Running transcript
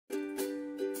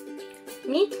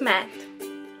Meet Matt.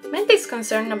 Matt is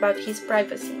concerned about his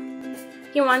privacy.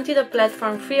 He wanted a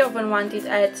platform free of unwanted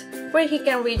ads where he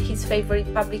can read his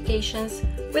favorite publications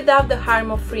without the harm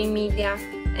of free media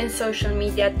and social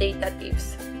media data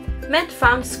thieves. Matt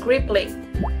found Scriptly,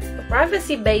 a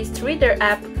privacy-based reader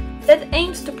app that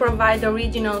aims to provide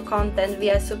original content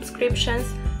via subscriptions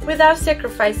without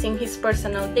sacrificing his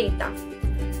personal data.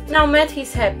 Now Matt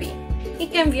is happy. He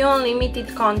can view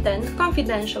unlimited content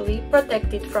confidentially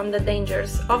protected from the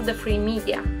dangers of the free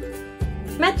media.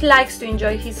 Matt likes to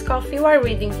enjoy his coffee while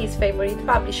reading his favorite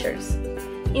publishers.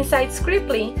 Inside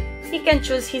Scriptly, he can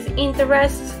choose his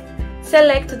interests,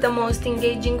 select the most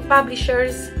engaging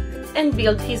publishers, and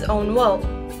build his own wall.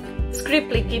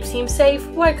 Scriptly keeps him safe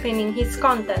while cleaning his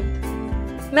content.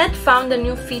 Matt found a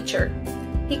new feature.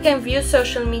 He can view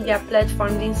social media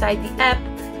platforms inside the app,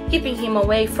 keeping him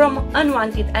away from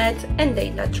unwanted ads and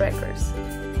data trackers.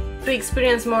 To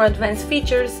experience more advanced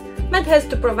features, Matt has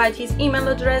to provide his email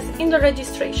address in the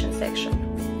registration section.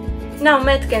 Now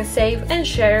Matt can save and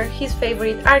share his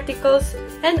favorite articles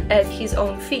and add his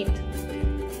own feed.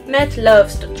 Matt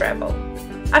loves to travel.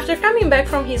 After coming back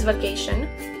from his vacation,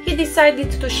 he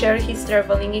decided to share his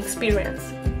traveling experience.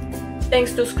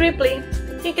 Thanks to Scriptly,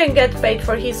 he can get paid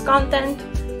for his content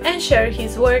and share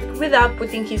his work without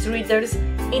putting his readers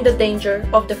in the danger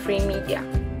of the free media.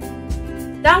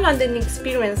 Download and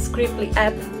experience Scriptly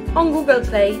app on Google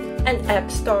Play and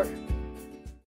App Store.